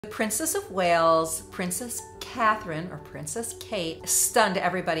The Princess of Wales, Princess Catherine, or Princess Kate, stunned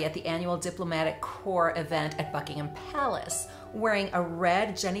everybody at the annual Diplomatic Corp Event at Buckingham Palace, wearing a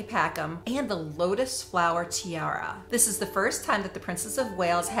red Jenny Packham and the Lotus flower tiara. This is the first time that the Princess of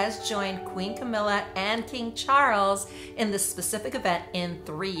Wales has joined Queen Camilla and King Charles in this specific event in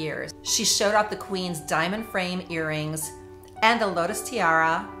 3 years. She showed off the Queen's diamond frame earrings and the Lotus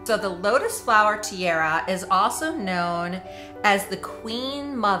tiara. So the Lotus flower tiara is also known as the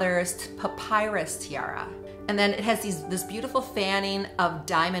Queen Mother's papyrus tiara. And then it has this beautiful fanning of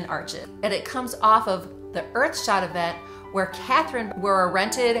diamond arches. And it comes off of the Earthshot event where Catherine wore a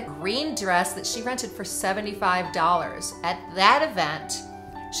rented green dress that she rented for $75. At that event,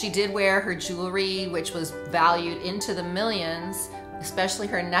 she did wear her jewelry, which was valued into the millions, especially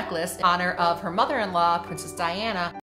her necklace in honor of her mother-in-law, Princess Diana.